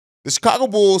The Chicago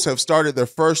Bulls have started their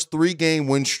first 3-game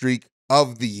win streak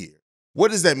of the year. What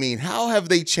does that mean? How have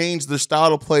they changed their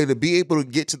style of play to be able to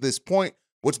get to this point?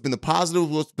 What's been the positives?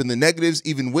 What's been the negatives,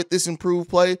 even with this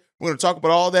improved play? We're going to talk about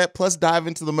all that, plus dive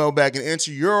into the mailbag and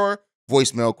answer your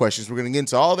voicemail questions. We're going to get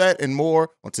into all that and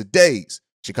more on today's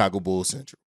Chicago Bulls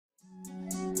Central.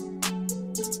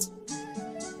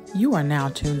 You are now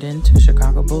tuned in to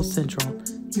Chicago Bulls Central,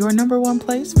 your number one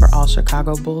place for all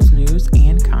Chicago Bulls news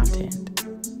and content.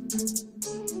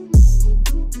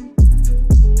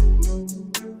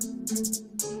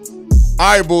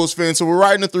 All right, Bulls fans, so we're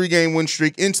riding a 3-game win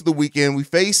streak into the weekend. We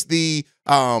face the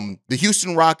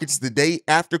Houston Rockets the day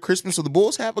after Christmas, so the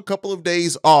Bulls have a couple of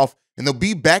days off, and they'll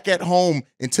be back at home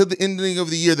until the ending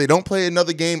of the year. They don't play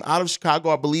another game out of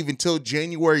Chicago, I believe, until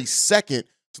January 2nd.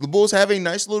 So the Bulls have a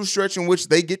nice little stretch in which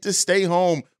they get to stay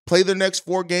home, play their next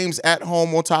 4 games at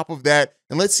home on top of that,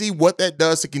 and let's see what that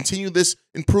does to continue this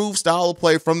improved style of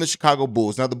play from the Chicago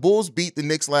Bulls. Now, the Bulls beat the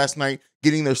Knicks last night,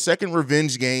 getting their second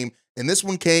revenge game, and this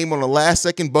one came on a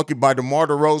last-second bucket by DeMar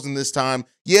DeRozan this time.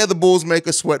 Yeah, the Bulls make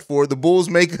us sweat for it. The Bulls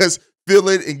make us feel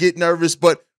it and get nervous,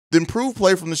 but the improved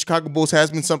play from the Chicago Bulls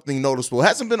has been something noticeable. It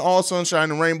hasn't been all sunshine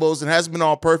and rainbows. It hasn't been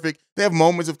all perfect. They have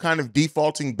moments of kind of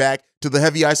defaulting back to the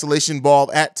heavy isolation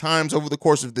ball at times over the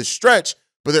course of this stretch,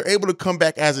 but they're able to come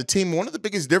back as a team. One of the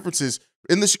biggest differences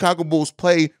in the Chicago Bulls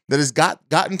play that has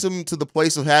gotten them to the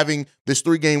place of having this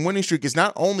 3-game winning streak is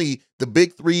not only the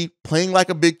big three playing like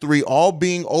a big three, all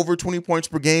being over 20 points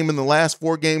per game in the last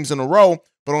 4 games in a row,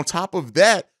 but on top of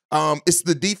that, it's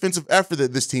the defensive effort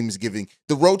that this team is giving,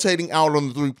 the rotating out on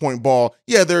the 3-point ball.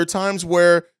 Yeah, there are times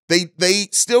where they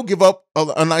still give up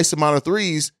a nice amount of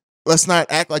threes. Let's not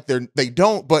act like they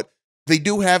don't, but they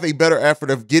do have a better effort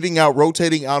of getting out,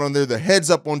 rotating out on there, the heads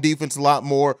up on defense a lot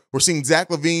more. We're seeing Zach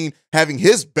LaVine having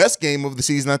his best game of the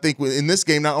season, I think, in this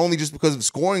game, not only just because of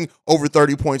scoring over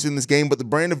 30 points in this game, but the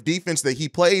brand of defense that he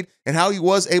played and how he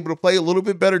was able to play a little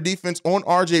bit better defense on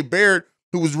RJ Barrett,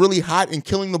 who was really hot and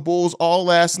killing the Bulls all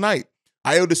last night.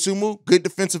 Ayo Dosunmu, good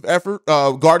defensive effort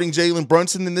guarding Jalen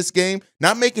Brunson in this game,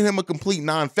 not making him a complete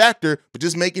non-factor, but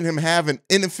just making him have an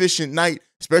inefficient night,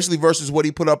 especially versus what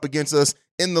he put up against us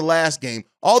in the last game.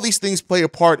 All these things play a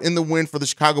part in the win for the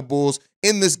Chicago Bulls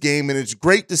in this game, and it's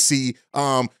great to see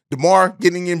DeMar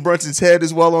getting in Brunson's head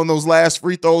as well on those last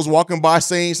free throws, walking by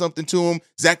saying something to him,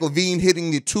 Zach LaVine hitting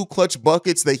the 2 clutch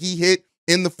buckets that he hit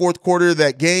in the fourth quarter of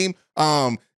that game.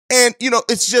 And, you know,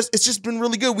 it's just been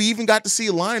really good. We even got to see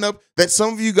a lineup that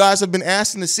some of you guys have been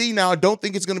asking to see. Now, I don't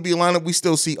think it's going to be a lineup we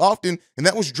still see often, and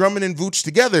that was Drummond and Vooch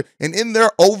together. And in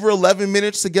their over 11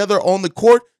 minutes together on the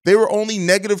court, they were only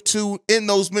 -2 in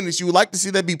those minutes. You would like to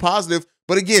see that be positive,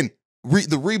 but again,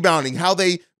 the rebounding, how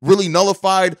they really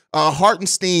nullified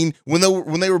Hartenstein when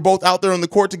they were both out there on the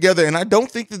court together. And I don't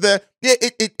think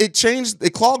it changed.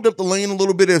 It clogged up the lane a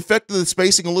little bit. It affected the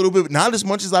spacing a little bit, but not as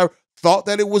much as I thought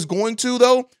that it was going to,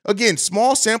 though. Again,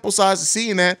 small sample size of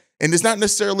seeing that, and it's not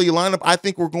necessarily a lineup I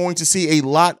think we're going to see a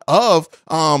lot of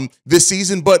this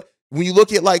season. But when you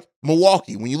look at like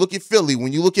Milwaukee, when you look at Philly,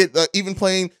 when you look at even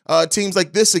playing teams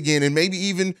like this again, and maybe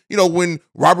even, you know, when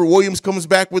Robert Williams comes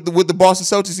back with the Boston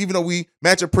Celtics, even though we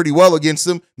match up pretty well against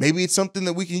them, maybe it's something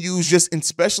that we can use just in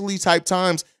specialty type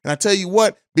times. And I tell you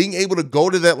what, being able to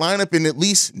go to that lineup and at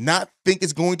least not think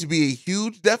it's going to be a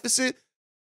huge deficit.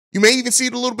 You may even see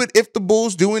it a little bit if the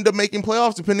Bulls do end up making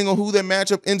playoffs, depending on who that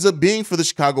matchup ends up being for the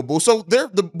Chicago Bulls. So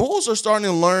the Bulls are starting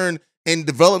to learn and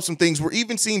develop some things. We're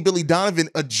even seeing Billy Donovan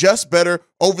adjust better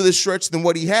over the stretch than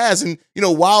what he has. And, you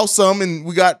know, while some, and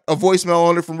we got a voicemail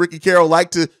on it from Ricky Carroll,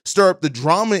 like to stir up the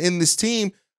drama in this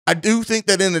team, I do think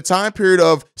that in the time period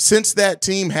of since that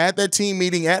team had that team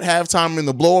meeting at halftime in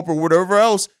the blow up or whatever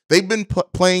else, they've been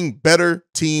playing better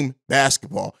team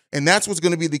basketball. And that's what's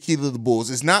going to be the key to the Bulls.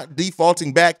 It's not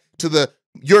defaulting back to the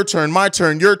your turn, my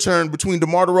turn, your turn between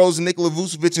DeMar DeRozan, Nikola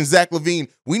Vucevic, and Zach LaVine.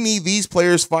 We need these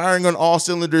players firing on all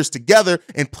cylinders together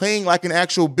and playing like an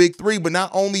actual big three, but not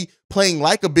only playing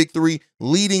like a big three,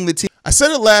 leading the team. I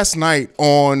said it last night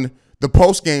on the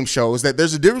post-game show is that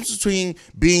there's a difference between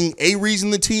being a reason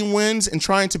the team wins and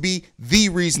trying to be the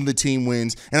reason the team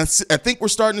wins. And I think we're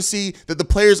starting to see that the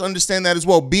players understand that as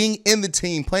well. Being in the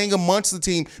team, playing amongst the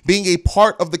team, being a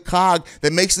part of the cog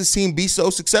that makes this team be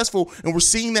so successful. And we're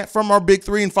seeing that from our big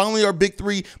three. And finally, our big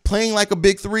three playing like a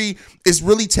big three is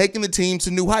really taking the team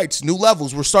to new heights, new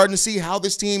levels. We're starting to see how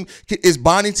this team is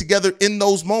bonding together in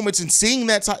those moments, and seeing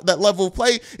that level of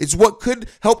play is what could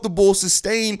help the Bulls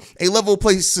sustain a level of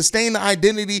play, sustain playing the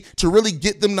identity to really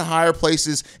get them to higher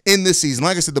places in this season.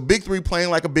 Like I said, the big three playing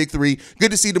like a big three.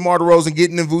 Good to see DeMar DeRozan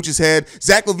getting in Vooch's head.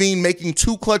 Zach LaVine making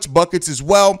 2 clutch buckets as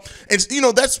well. And,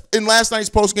 that's in last night's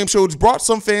postgame show. It's brought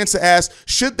some fans to ask,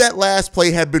 should that last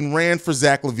play have been ran for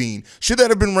Zach LaVine? Should that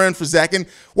have been ran for Zach? And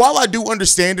while I do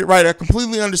understand it, right, I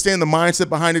completely understand the mindset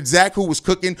behind it. Zach, who was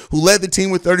cooking, who led the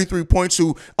team with 33 points,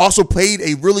 who also played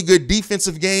a really good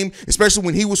defensive game, especially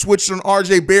when he was switched on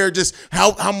RJ Barrett, just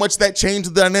how much that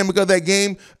changed the dynamic of that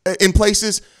game in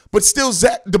places. But still,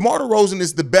 DeMar DeRozan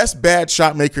is the best bad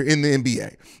shot maker in the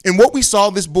NBA. And what we saw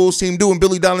this Bulls team do, and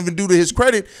Billy Donovan do to his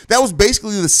credit, that was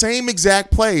basically the same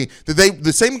exact play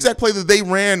that they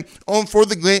ran on for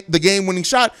the game-winning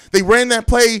shot. They ran that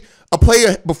play, a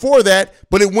play before that,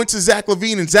 but it went to Zach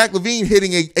LaVine, and Zach LaVine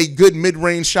hitting a good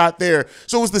mid-range shot there.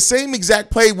 So it was the same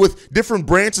exact play with different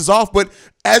branches off, but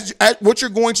as what you're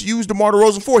going to use DeMar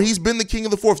DeRozan for, he's been the king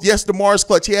of the fourth. Yes, DeMar is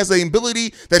clutch. He has an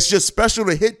ability that's just special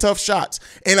to hit tough shots.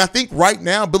 And I think right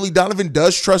now, Billy Donovan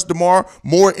does trust DeMar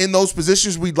more in those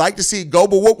positions. We'd like to see it go,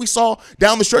 but what we saw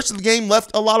down the stretch of the game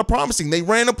left a lot of promising. They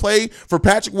ran a play for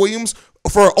Patrick Williams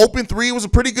for an open three. It was a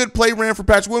pretty good play ran for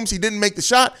Patrick Williams. He didn't make the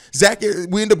shot.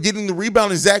 We end up getting the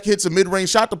rebound, and Zach hits a mid-range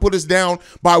shot to put us down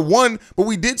by 1. But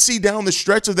we did see down the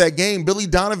stretch of that game, Billy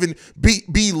Donovan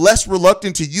be less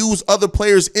reluctant to use other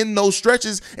players in those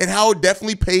stretches, and how it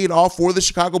definitely paid off for the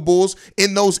Chicago Bulls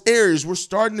in those areas. We're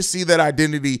starting to see that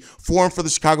identity form for the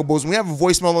Chicago Bulls. And we have a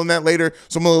voicemail on that later,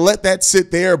 so I'm going to let that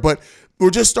sit there. But we're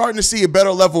just starting to see a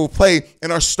better level of play,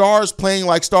 and our stars playing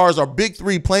like stars, our big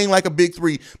three playing like a big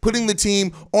three, putting the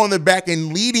team on their back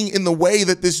and leading in the way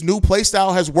that this new play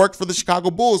style has worked for the Chicago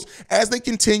Bulls as they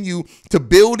continue to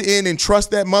build in and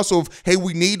trust that muscle of, hey,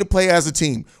 we need to play as a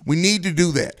team. We need to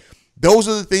do that. Those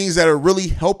are the things that are really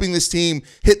helping this team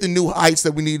hit the new heights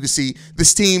that we need to see.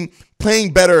 This team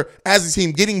playing better as a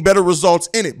team, getting better results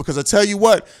in it. Because I tell you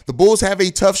what, the Bulls have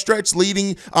a tough stretch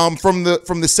leading from the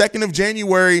 2nd of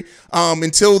January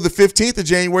until the 15th of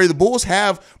January. The Bulls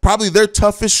have probably their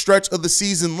toughest stretch of the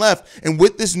season left. And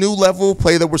with this new level of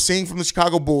play that we're seeing from the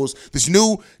Chicago Bulls, this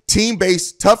new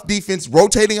team-based, tough defense,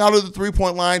 rotating out of the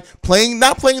three-point line,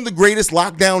 not playing the greatest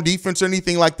lockdown defense or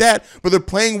anything like that, but they're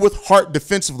playing with heart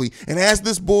defensively. And as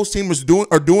this Bulls team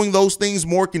are doing those things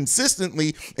more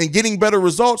consistently and getting better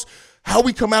results, how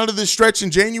we come out of this stretch in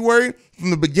January,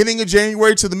 from the beginning of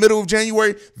January to the middle of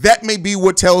January, that may be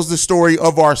what tells the story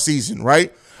of our season,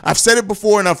 right? I've said it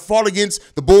before, and I've fought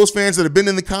against the Bulls fans that have been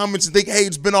in the comments and think, hey,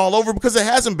 it's been all over, because it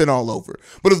hasn't been all over.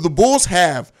 But if the Bulls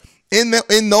have in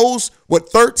those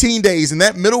 13 days,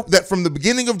 that from the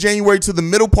beginning of January to the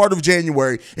middle part of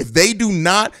January, if they do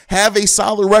not have a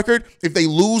solid record, if they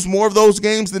lose more of those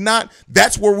games than not,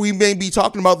 that's where we may be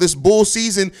talking about this Bull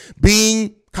season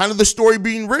being kind of the story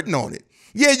being written on it.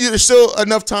 Yeah, there's still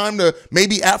enough time to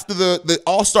maybe after the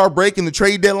All-Star break and the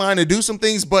trade deadline to do some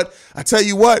things, but I tell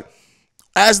you what,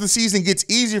 as the season gets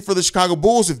easier for the Chicago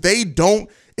Bulls, if they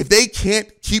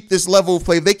can't keep this level of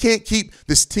play, if they can't keep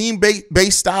this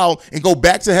team-based style and go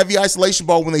back to heavy isolation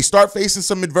ball when they start facing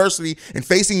some adversity and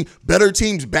facing better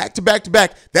teams back to back to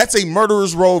back, that's a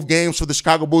murderer's row of games for the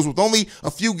Chicago Bulls, with only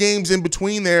a few games in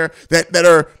between there that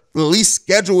are at least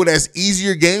scheduled as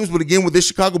easier games. But again, with this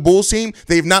Chicago Bulls team,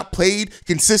 they've not played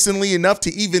consistently enough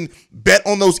to even bet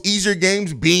on those easier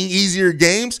games being easier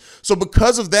games. So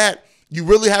because of that, you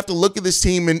really have to look at this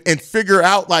team and figure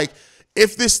out, like,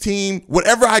 if this team,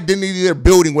 whatever identity they're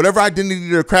building, whatever identity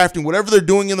they're crafting, whatever they're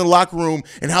doing in the locker room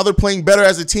and how they're playing better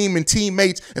as a team and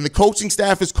teammates, and the coaching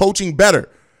staff is coaching better,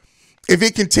 if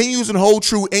it continues and hold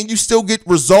true and you still get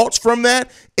results from that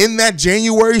in that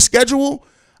January schedule,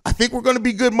 I think we're going to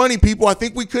be good money, people. I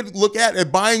think we could look at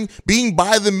being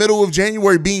by the middle of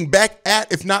January, being back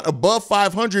at, if not above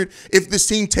 500, if this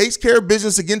team takes care of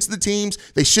business against the teams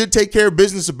they should take care of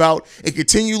business about, and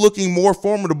continue looking more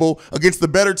formidable against the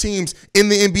better teams in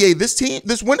the NBA.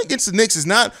 This win against the Knicks is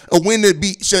not a win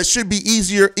that should be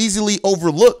easily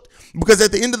overlooked, because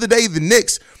at the end of the day, the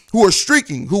Knicks, who are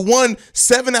streaking, who won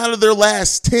 7 out of their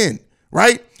last 10,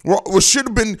 right?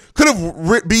 Could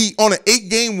have be on an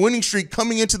 8-game winning streak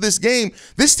coming into this game.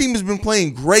 This team has been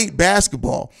playing great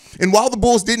basketball. And while the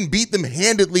Bulls didn't beat them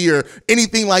handedly or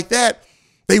anything like that,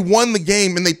 they won the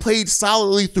game and they played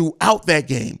solidly throughout that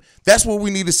game. That's what we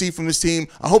need to see from this team.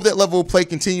 I hope that level of play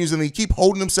continues and they keep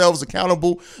holding themselves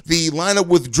accountable. The lineup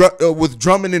with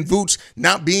Drummond and Vooch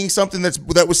not being something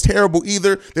that was terrible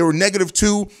either. They were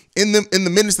 -2 in the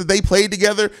minutes that they played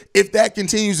together. If that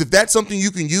continues, if that's something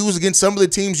you can use against some of the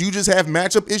teams you just have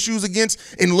matchup issues against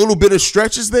in a little bit of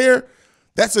stretches there,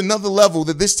 that's another level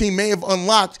that this team may have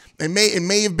unlocked and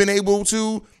may have been able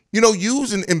to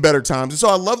use in better times. And so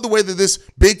I love the way that this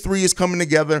big three is coming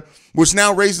together, which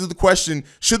now raises the question,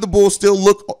 should the Bulls still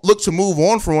look to move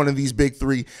on from one of these big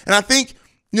three? And I think,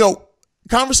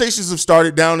 conversations have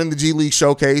started down in the G League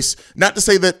Showcase, not to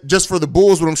say that just for the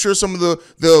Bulls, but I'm sure some of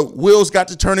the wheels got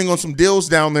to turning on some deals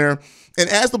down there. And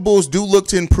as the Bulls do look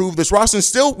to improve this roster,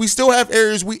 and we still have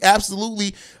areas we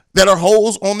absolutely that are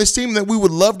holes on this team that we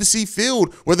would love to see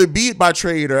filled, whether it be it by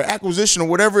trade or acquisition or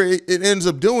whatever it ends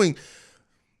up doing.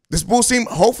 This Bulls team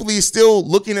hopefully is still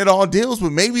looking at all deals,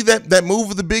 but maybe that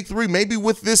move of the big three, maybe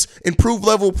with this improved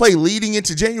level of play leading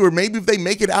into January, maybe if they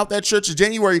make it out that stretch of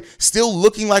January still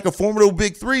looking like a formidable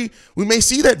big three, we may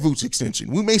see that Vooch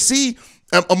extension. We may see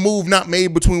a move not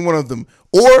made between one of them,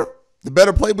 or the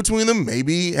better play between them,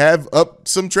 maybe have up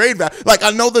some trade value. Like,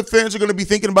 I know that fans are going to be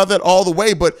thinking about that all the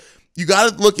way, but you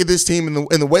got to look at this team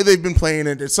and the way they've been playing.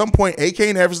 And at some point, AK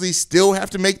and Eversley still have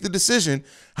to make the decision.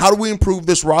 How do we improve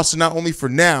this roster, not only for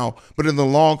now, but in the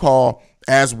long haul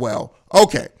as well?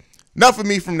 Okay, enough of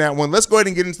me from that one. Let's go ahead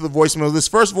and get into the voicemail. This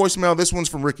first voicemail, this one's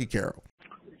from Ricky Carroll.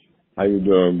 How you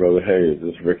doing, Brother Hayes?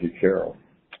 This is Ricky Carroll.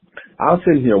 I was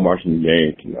sitting here watching the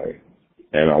game tonight,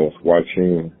 and I was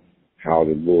watching how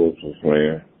the Bulls was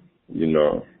playing,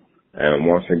 and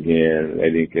once again, they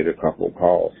didn't get a couple of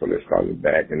calls, so they started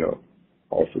backing up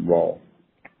off the ball.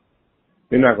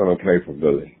 You're not going to play for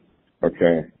Billy,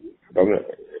 okay?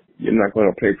 You're not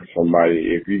going to play for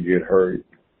somebody if you get hurt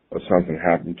or something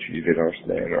happened to you, they don't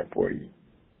stand up for you.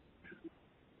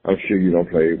 I'm sure you don't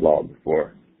play ball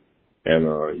before, and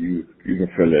you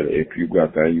can feel it if you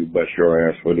got that, you bust your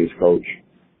ass for this coach,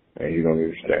 and he don't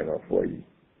even stand up for you.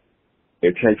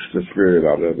 It takes the spirit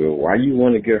out of it. Why you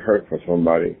want to get hurt for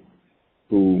somebody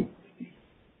who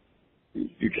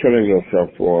you're killing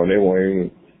yourself for, and they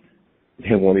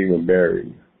won't even bury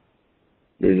you.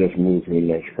 They just move to the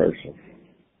next person.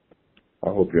 I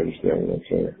hope you understand what I'm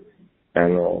saying.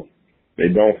 And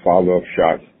they don't follow up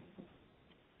shots.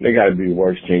 They got to be the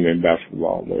worst team in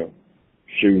basketball, man.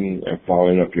 Shooting and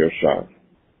following up your shot.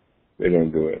 They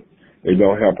don't do it. They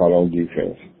don't help out on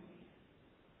defense.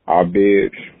 Our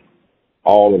bigs,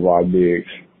 all of our bigs,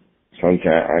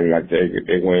 sometimes I like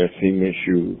they wearing cement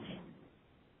shoes.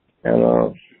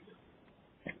 And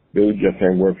Billy just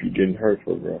ain't worth you getting hurt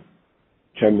for, bro.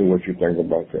 Tell me what you think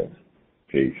about that.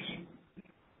 Peace.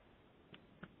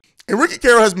 And Ricky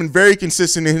Carroll has been very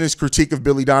consistent in his critique of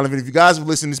Billy Donovan. If you guys have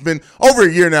listened, it's been over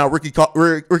a year now. Ricky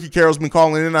Carroll's been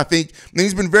calling in, I think, and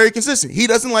he's been very consistent. He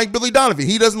doesn't like Billy Donovan.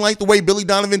 He doesn't like the way Billy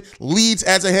Donovan leads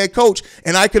as a head coach,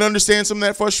 and I can understand some of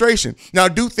that frustration. Now, I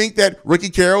do think that Ricky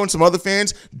Carroll and some other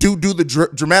fans do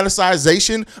the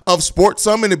dramatization of sports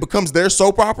some, and it becomes their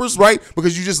soap operas, right?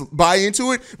 Because you just buy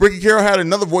into it. Ricky Carroll had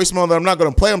another voicemail that I'm not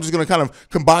going to play. I'm just going to kind of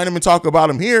combine them and talk about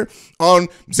them here on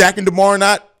Zach and DeMar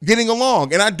not getting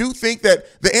along. And I do think that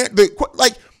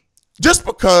just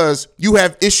because you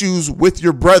have issues with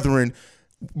your brethren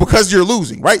because you're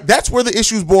losing, right? That's where the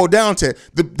issues boil down to.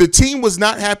 The team was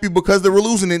not happy because they were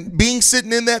losing, and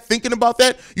sitting in that, thinking about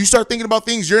that, you start thinking about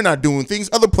things you're not doing, things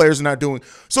other players are not doing.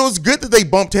 So it's good that they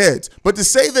bumped heads. But to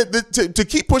say that to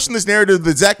keep pushing this narrative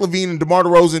that Zach LaVine and DeMar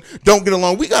DeRozan don't get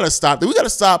along, we got to stop that. We got to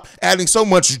stop adding so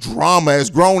much drama as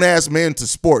grown-ass men to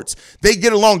sports. They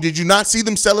get along. Did you not see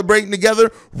them celebrating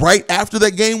together right after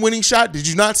that game-winning shot? Did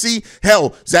you not see,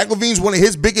 hell, Zach LaVine's one of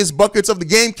his biggest buckets of the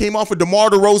game came off a DeMar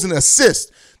DeRozan assist.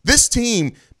 This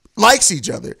team likes each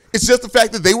other. It's just the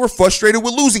fact that they were frustrated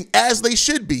with losing, as they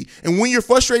should be. And when you're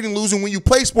frustrated and losing, when you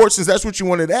play sports, since that's what you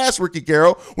wanted to ask, Ricky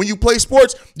Carroll, when you play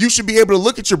sports, you should be able to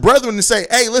look at your brethren and say,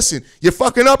 hey, listen, you're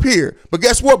fucking up here. But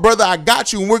guess what, brother? I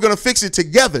got you, and we're going to fix it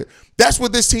together. That's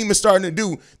what this team is starting to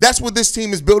do. That's what this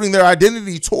team is building their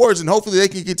identity towards, and hopefully they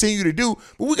can continue to do.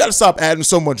 But we got to stop adding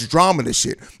so much drama to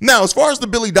shit. Now, as far as the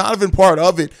Billy Donovan part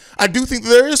of it, I do think that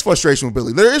there is frustration with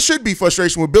Billy. There should be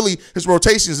frustration with Billy, his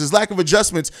rotations, his lack of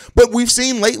adjustments. But we've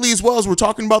seen lately as well, as we're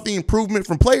talking about the improvement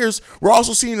from players, we're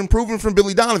also seeing improvement from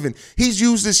Billy Donovan. He's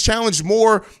used this challenge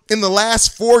more in the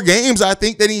last 4 games, I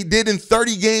think, than he did in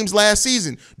 30 games last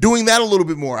season, doing that a little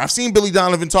bit more. I've seen Billy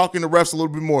Donovan talking to refs a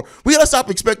little bit more. We got to stop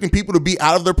expecting people to be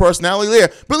out of their personality there.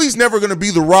 Billy's never going to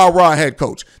be the rah-rah head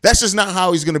coach. That's just not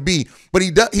how he's going to be. But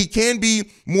he can be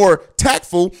more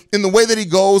tactful in the way that he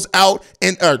goes out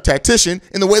and tactician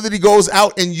in the way that he goes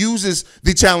out and uses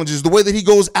the challenges, the way that he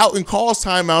goes out and calls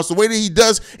timeouts, the way that he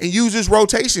does and uses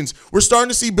rotations. We're starting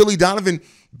to see Billy Donovan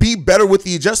be better with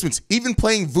the adjustments. Even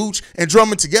playing Vooch and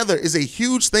Drummond together is a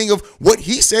huge thing of what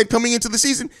he said coming into the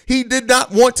season he did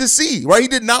not want to see, right? He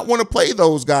did not want to play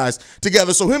those guys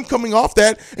together. So him coming off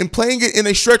that and playing it in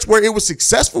a stretch where it was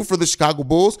successful for the Chicago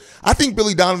Bulls, I think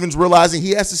Billy Donovan's realizing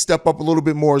he has to step up a little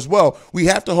bit more as well. We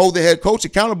have to hold the head coach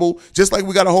accountable, just like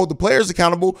we got to hold the players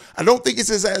accountable. I don't think it's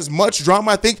as much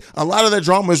drama. I think a lot of that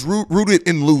drama is rooted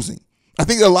in losing. I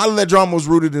think a lot of that drama was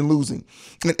rooted in losing.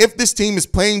 And if this team is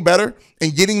playing better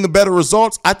and getting the better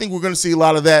results, I think we're going to see a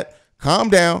lot of that calm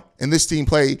down and this team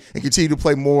play and continue to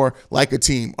play more like a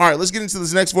team. All right, let's get into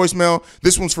this next voicemail.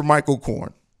 This one's for Michael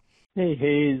Korn. Hey,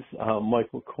 Hayes.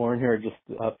 Michael Korn here. Just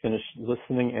finished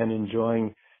listening and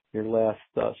enjoying your last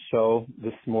show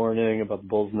this morning about the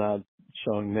Bulls not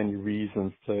showing many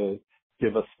reasons to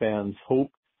give us fans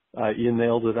hope. You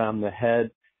nailed it on the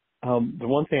head. The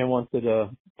one thing I wanted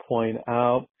to point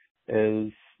out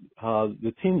is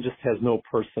the team just has no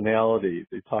personality.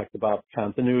 They talked about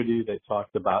continuity, they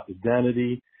talked about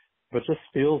identity, but just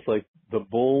feels like the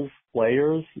Bulls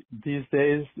players these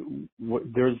days,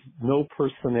 there's no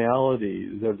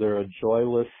personality. They're a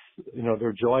joyless,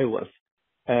 they're joyless.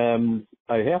 And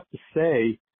I have to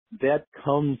say that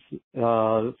comes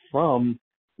from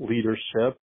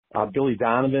leadership. Billy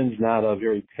Donovan's not a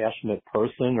very passionate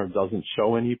person or doesn't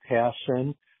show any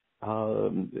passion.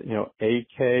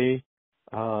 AK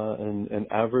and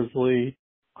Eversley,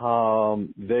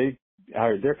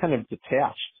 they're kind of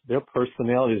detached. Their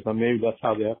personalities, and maybe that's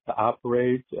how they have to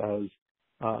operate as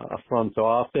a front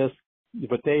office.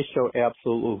 But they show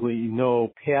absolutely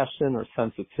no passion or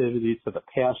sensitivity to the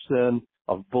passion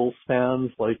of Bulls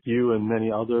fans like you and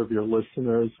many other of your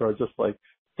listeners who are just like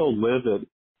so livid.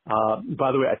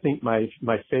 By the way, I think my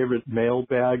favorite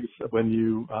mailbags when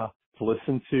you to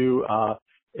listen to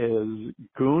is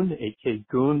Goon, AK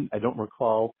Goon. I don't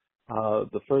recall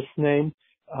the first name,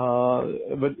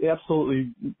 but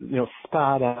absolutely,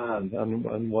 spot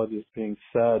on what is being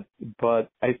said. But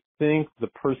I think the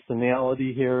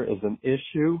personality here is an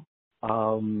issue.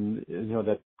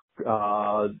 That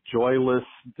joyless,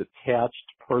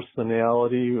 detached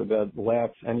personality that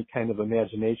lacks any kind of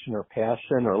imagination or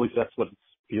passion, or at least that's what it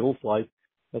feels like.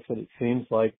 That's what it seems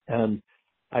like. And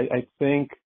I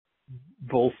think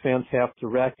Bulls fans have to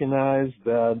recognize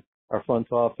that our front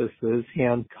office is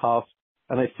handcuffed.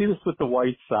 And I see this with the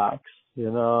White Sox.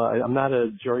 I'm not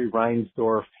a Jerry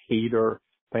Reinsdorf hater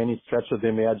by any stretch of the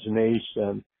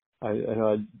imagination.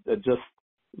 It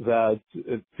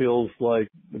feels like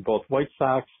both White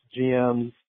Sox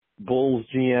GMs, Bulls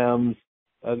GMs,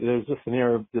 there's just an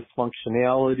air of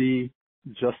dysfunctionality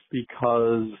just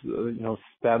because,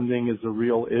 spending is a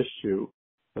real issue.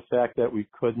 The fact that we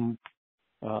couldn't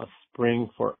spring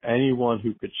for anyone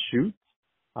who could shoot.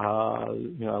 I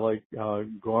like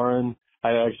Goran.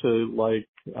 I actually like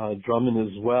Drummond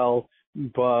as well.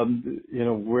 But,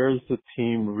 where's the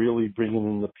team really bringing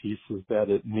in the pieces that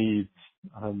it needs?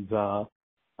 And I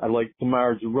like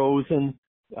DeMar DeRozan,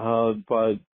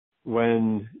 but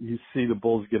when you see the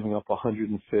Bulls giving up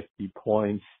 150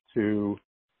 points to,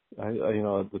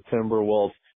 the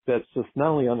Timberwolves, that's just not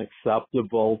only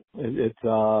unacceptable, it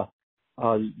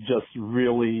just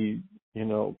really,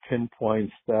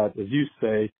 pinpoints that, as you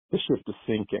say, the ship is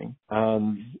sinking.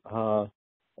 And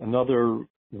another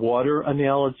water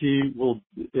analogy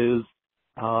is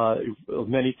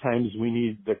many times we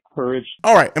need the courage.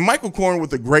 All right, and Michael Korn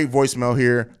with a great voicemail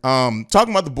here,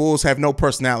 talking about the Bulls have no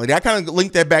personality. I kind of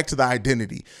linked that back to the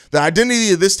identity. The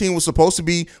identity of this team was supposed to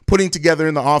be putting together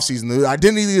in the offseason. The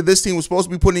identity of this team was supposed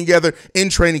to be putting together in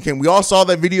training camp. We all saw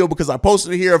that video because I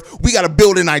posted it here of we got to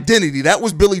build an identity. That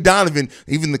was Billy Donovan,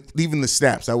 even the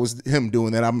snaps. That was him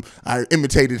doing that. I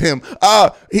imitated him.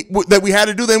 That we had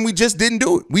to do that, and we just didn't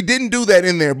do it. We didn't do that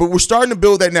in there, but we're starting to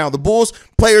build that now. The Bulls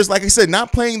players, like I said,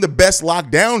 not playing the best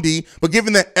lockdown D, but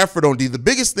giving that effort on D. The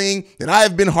biggest thing that I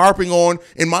have been harping on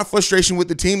in my frustration with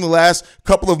the team the last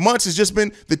couple of months has just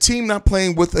been the team not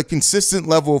playing with a consistent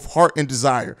level of heart and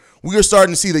desire. We are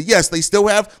starting to see that, yes, they still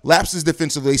have lapses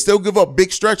defensively. They still give up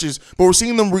big stretches, but we're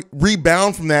seeing them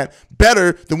rebound from that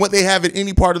better than what they have at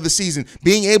any part of the season.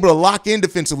 Being able to lock in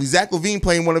defensively. Zach LaVine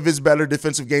playing one of his better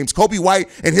defensive games. Kobe White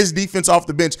and his defense off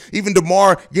the bench. Even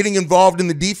DeMar getting involved in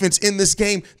the defense in this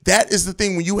game. That is the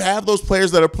thing. When you have those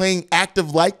players that are playing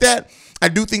active like that, I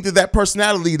do think that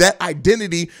personality, that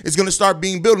identity is going to start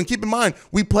being built. And keep in mind,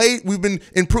 we've been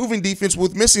improving defense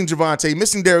with missing Javonte,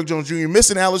 missing Derrick Jones Jr.,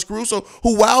 missing Alex Caruso,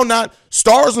 who, while not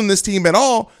stars on this team at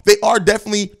all, they are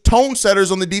definitely tone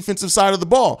setters on the defensive side of the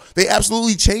ball. They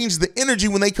absolutely change the energy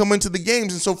when they come into the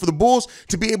games. And so for the Bulls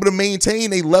to be able to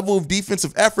maintain a level of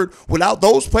defensive effort without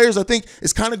those players, I think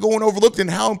is kind of going overlooked in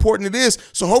how important it is.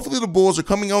 So hopefully the Bulls are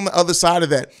coming on the other side of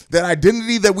that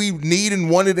identity that we need and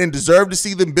wanted and deserve to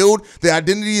see them build, the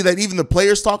identity that even the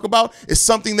players talk about, is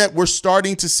something that we're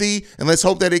starting to see, and let's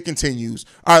hope that it continues.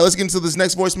 All right, let's get into this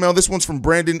next voicemail. This one's from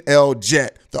Brandon L.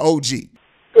 Jett, the OG.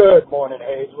 Good morning,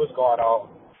 Hayes. What's going on?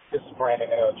 This is Brandon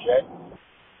L. Jett.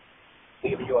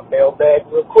 Leaving you a mailbag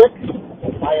real quick.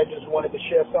 I just wanted to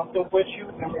share something with you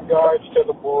in regards to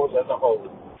the Bulls as a whole.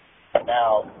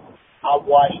 Now, I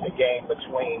watched the game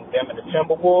between them and the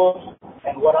Timberwolves,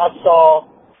 and what I saw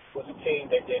was a team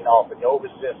that didn't offer no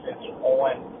resistance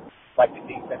on, like, the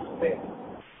defensive end.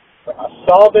 When I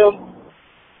saw them,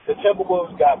 the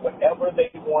Timberwolves got whatever they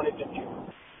wanted to do.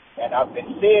 And I've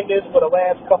been seeing this for the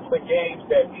last couple of games,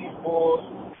 that these Bulls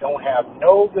don't have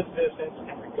no resistance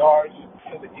in regards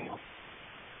to the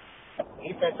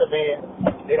defensive end.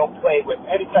 They don't play with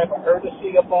any type of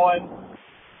urgency upon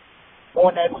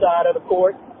on that side of the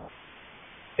court.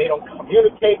 They don't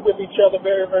communicate with each other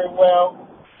very, very well,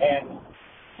 and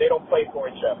they don't play for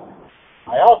each other.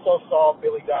 I also saw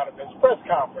Billy Donovan's press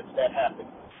conference that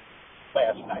happened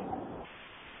last night,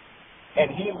 and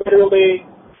he literally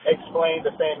explained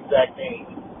the same exact thing.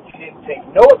 He didn't take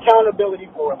no accountability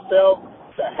for himself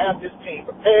to have this team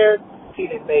prepared. He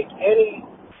didn't make any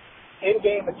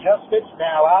in-game adjustments.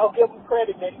 Now, I'll give him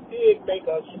credit that he did make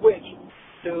a switch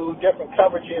to different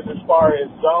coverages as far as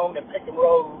zone and pick and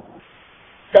roll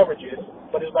coverages,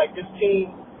 but it's like this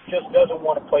team just doesn't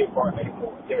want to play for him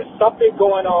anymore. There's something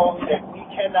going on that we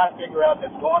cannot figure out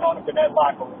that's going on up in that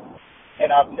locker room. And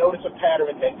I've noticed a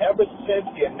pattern that ever since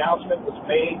the announcement was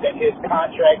made that his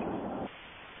contract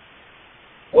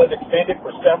was extended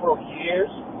for several years,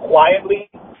 quietly,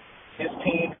 his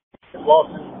team has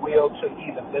lost his will to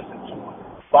even listen to him.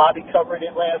 Bobby covered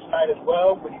it last night as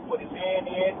well when he put his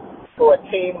hand in for a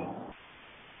team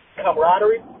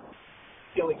camaraderie.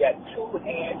 He only got two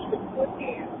hands with one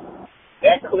hand.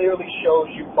 That clearly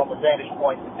shows you from a vantage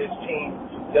point that this team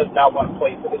does not want to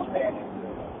play for this man.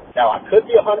 Now, I could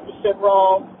be 100%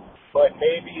 wrong, but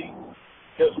maybe,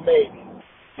 just maybe,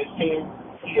 this team,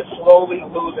 he is slowly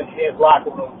losing his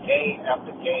locker room game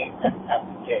after game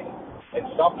after game. And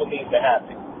something needs to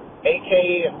happen.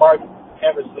 AKA and Mark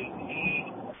Eversley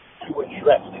need to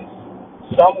address this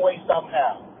some way,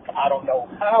 somehow. I don't know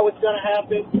how it's going to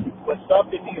happen, but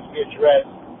something needs to be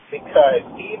addressed, because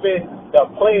even the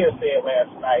players said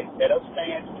last night that us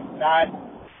fans do not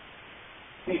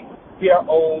see our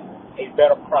own a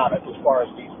better product as far as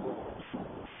these Bulls.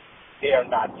 They are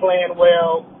not playing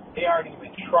well. They aren't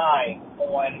even trying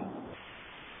on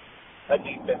a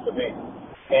defensive end.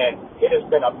 And it has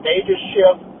been a major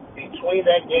shift between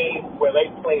that game where they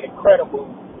played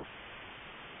incredible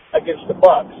against the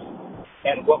Bucks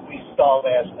and what we saw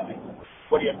last night.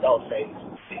 What do your thoughts say?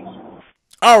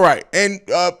 All right. And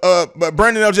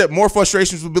Brandon L. Jett, more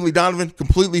frustrations with Billy Donovan.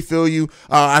 Completely feel you.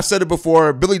 I've said it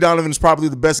before. Billy Donovan is probably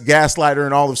the best gaslighter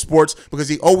in all of sports because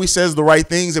he always says the right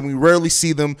things, and we rarely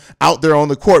see them out there on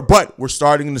the court. But we're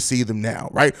starting to see them now,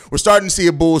 right? We're starting to see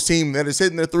a Bulls team that is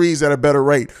hitting their threes at a better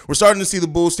rate. We're starting to see the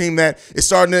Bulls team that is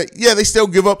starting to, they still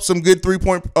give up some good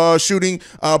three-point shooting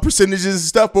percentages and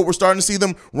stuff, but we're starting to see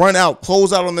them run out,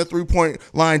 close out on their three-point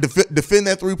line, defend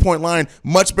that three-point line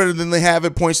much better than they have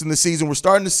at points in the season. We're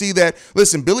starting to see that.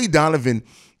 Listen, Billy Donovan,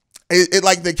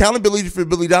 like the accountability for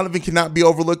Billy Donovan cannot be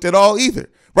overlooked at all either,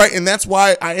 right? And that's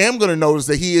why I am going to notice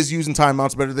that he is using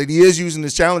timeouts better, that he is using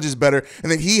his challenges better, and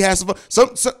that he has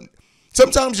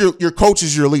sometimes your coach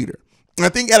is your leader. And I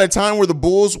think at a time where the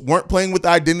Bulls weren't playing with the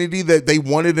identity that they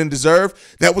wanted and deserved,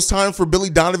 that was time for Billy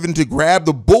Donovan to grab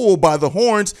the bull by the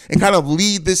horns and kind of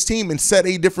lead this team and set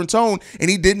a different tone, and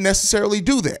he didn't necessarily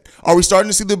do that. Are we starting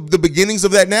to see the beginnings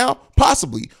of that now?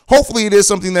 Possibly. Hopefully it is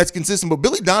something that's consistent, but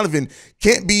Billy Donovan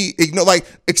can't be ignored. Like,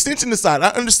 extension aside, I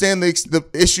understand the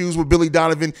issues with Billy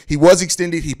Donovan. He was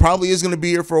extended. He probably is going to be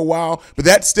here for a while, but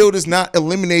that still does not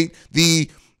eliminate the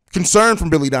concern from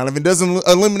Billy Donovan, doesn't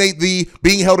eliminate the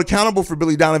being held accountable for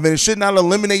Billy Donovan. It should not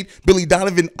eliminate Billy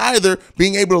Donovan either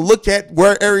being able to look at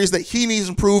where areas that he needs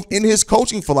to improve in his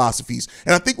coaching philosophies.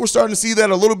 And I think we're starting to see that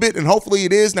a little bit, and hopefully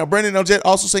it is. Now, Brandon L. Jett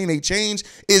also saying a change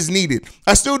is needed.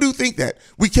 I still do think that.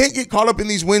 We can't get caught up in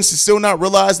these wins to still not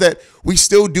realize that we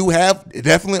still do have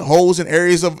definite holes and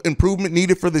areas of improvement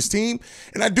needed for this team.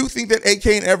 And I do think that AK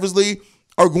and Eversley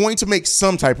are going to make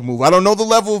some type of move. I don't know the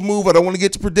level of move. I don't want to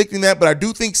get to predicting that, but I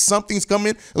do think something's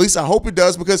coming. At least I hope it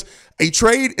does, because a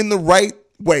trade in the right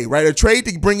way, right? A trade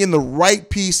to bring in the right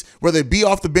piece, whether it be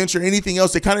off the bench or anything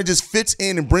else that kind of just fits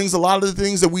in and brings a lot of the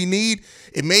things that we need.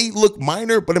 It may look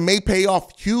minor, but it may pay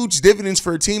off huge dividends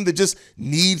for a team that just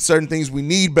needs certain things. We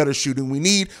need better shooting. We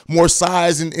need more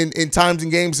size in times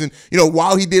and games. And,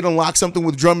 while he did unlock something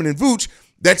with Drummond and Vooch,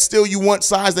 that's still, you want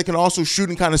size that can also shoot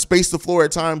and kind of space the floor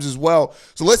at times as well.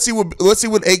 So let's see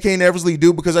what AK and Eversley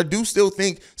do, because I do still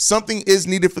think something is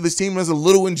needed for this team as a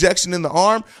little injection in the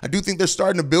arm. I do think they're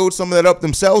starting to build some of that up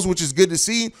themselves, which is good to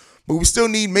see. But we still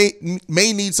may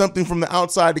need something from the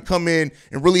outside to come in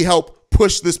and really help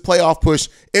push this playoff push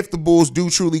if the Bulls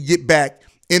do truly get back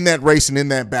in that race and in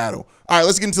that battle. All right,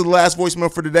 let's get into the last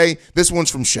voicemail for today. This one's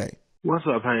from Shay. What's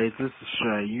up, Hayes? This is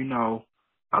Shay.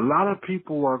 A lot of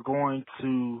people are going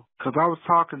to, because I was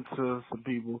talking to some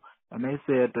people, and they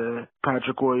said that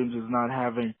Patrick Williams is not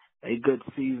having a good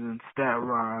season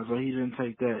stat-wise, or he didn't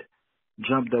take that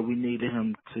jump that we needed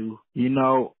him to.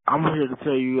 I'm here to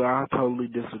tell you I totally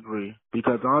disagree,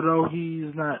 because although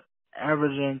he's not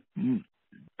averaging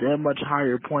that much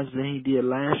higher points than he did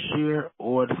last year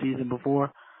or the season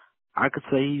before, I could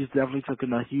say he's definitely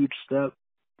taken a huge step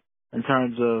in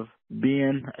terms of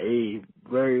being a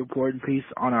very important piece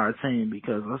on our team,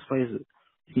 because let's face it,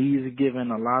 he's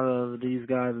given a lot of these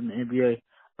guys in the NBA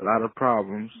a lot of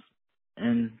problems.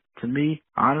 And to me,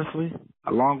 honestly,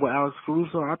 along with Alex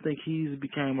Caruso, I think he's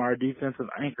became our defensive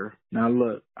anchor. Now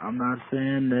look, I'm not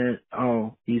saying that,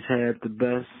 he's had the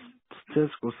best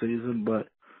statistical season, but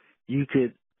you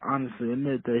could honestly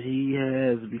admit that he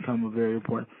has become a very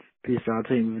important piece of our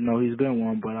team, even though he's been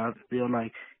one. But I feel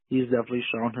like he's definitely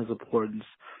shown his importance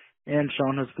and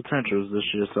shown his potentials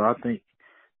this year. So I think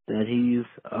that he's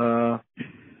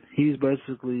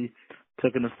basically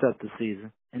taken a step this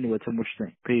season. Anyway, Tim, what you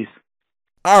think? Peace.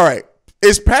 All right.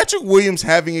 Is Patrick Williams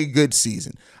having a good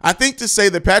season? I think to say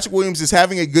that Patrick Williams is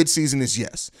having a good season is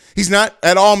yes. He's not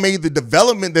at all made the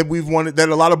development that we've wanted, that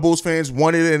a lot of Bulls fans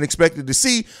wanted and expected to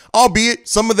see, albeit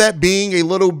some of that being a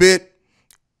little bit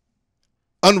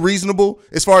unreasonable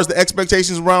as far as the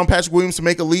expectations around Patrick Williams to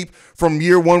make a leap from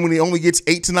year one when he only gets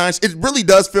 8 to 9. It really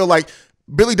does feel like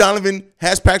Billy Donovan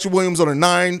has Patrick Williams on a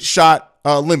 9-shot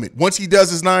limit. Once he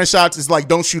does his 9 shots, it's like,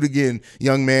 don't shoot again,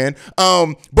 young man.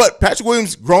 But Patrick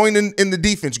Williams growing in the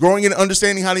defense, growing in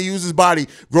understanding how to use his body,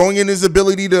 growing in his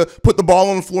ability to put the ball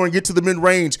on the floor and get to the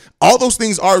mid-range. All those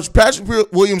things Patrick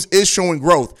Williams is showing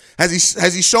growth.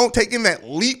 Has he shown taking that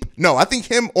leap? No, I think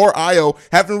him or Io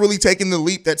haven't really taken the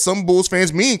leap that some Bulls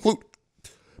fans, me included,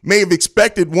 may have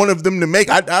expected one of them to make.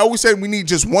 I always said we need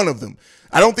just one of them.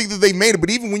 I don't think that they made it, but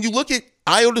even when you look at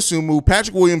Ayo Dosunmu,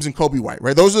 Patrick Williams, and Kobe White,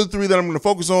 right? Those are the three that I'm going to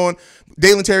focus on.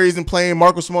 Dalen Terry isn't playing.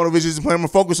 Marko Simonovic isn't playing. I'm going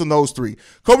to focus on those three.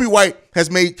 Kobe White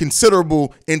has made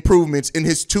considerable improvements in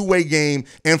his two-way game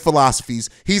and philosophies.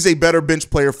 He's a better bench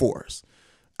player for us.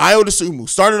 Ayo Dosunmu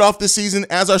started off this season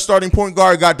as our starting point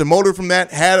guard, got demoted from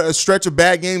that, had a stretch of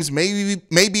bad games,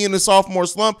 maybe in the sophomore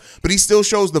slump, but he still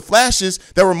shows the flashes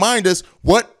that remind us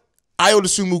what Ayo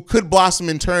Dosunmu could blossom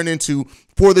and turn into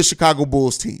for the Chicago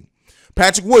Bulls team.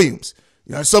 Patrick Williams.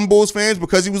 Some Bulls fans,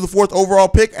 because he was the 4th overall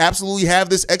pick, absolutely have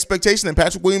this expectation that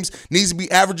Patrick Williams needs to be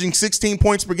averaging 16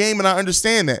 points per game, and I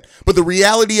understand that. But the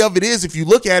reality of it is, if you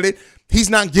look at it, he's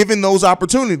not given those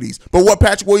opportunities. But what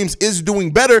Patrick Williams is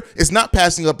doing better is not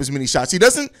passing up as many shots. He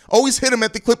doesn't always hit them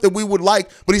at the clip that we would like,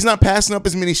 but he's not passing up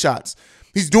as many shots.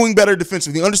 He's doing better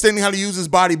defensively, understanding how to use his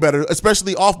body better,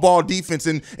 especially off-ball defense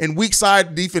and weak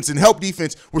side defense and help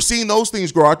defense. We're seeing those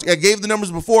things grow. I gave the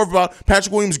numbers before about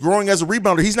Patrick Williams growing as a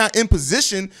rebounder. He's not in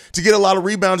position to get a lot of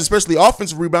rebounds, especially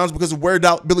offensive rebounds, because of where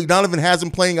Billy Donovan has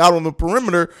him playing out on the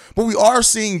perimeter. But we are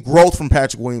seeing growth from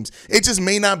Patrick Williams. It just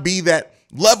may not be that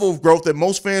level of growth that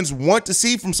most fans want to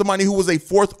see from somebody who was a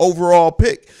 4th overall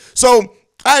pick. So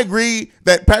I agree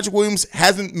that Patrick Williams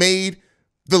hasn't made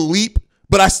the leap.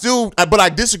 But I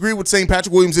disagree with saying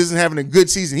Patrick Williams isn't having a good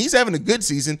season. He's having a good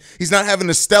season. He's not having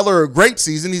a stellar or great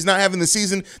season. He's not having the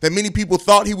season that many people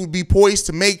thought he would be poised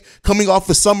to make coming off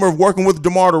the summer of working with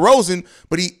DeMar DeRozan,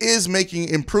 but he is making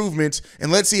improvements,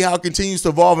 and let's see how it continues to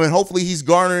evolve, and hopefully he's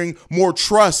garnering more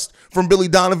trust from Billy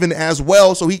Donovan as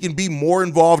well so he can be more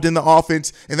involved in the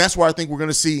offense, and that's where I think we're going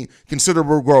to see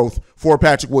considerable growth for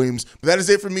Patrick Williams. But that is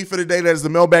it for me for today. That is the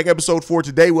Mailbag episode for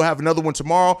today. We'll have another one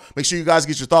tomorrow. Make sure you guys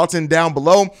get your thoughts in down below.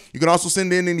 You can also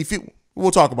send in any feedback. We'll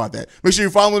talk about that. Make sure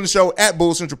you're following the show at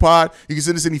Bulls Central Pod. You can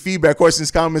send us any feedback,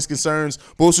 questions, comments, concerns,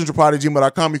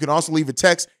 bullscentralpod@gmail.com. You can also leave a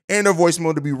text and a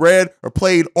voicemail to be read or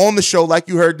played on the show like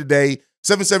you heard today,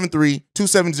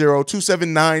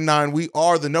 773-270-2799. We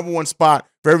are the #1 spot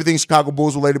for everything Chicago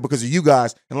Bulls related because of you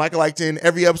guys. And like I like to end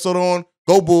every episode on,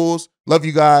 go Bulls. Love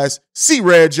you guys. See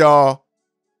red, y'all.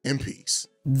 In peace.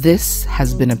 This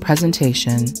has been a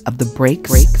presentation of the Break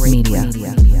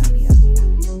Media.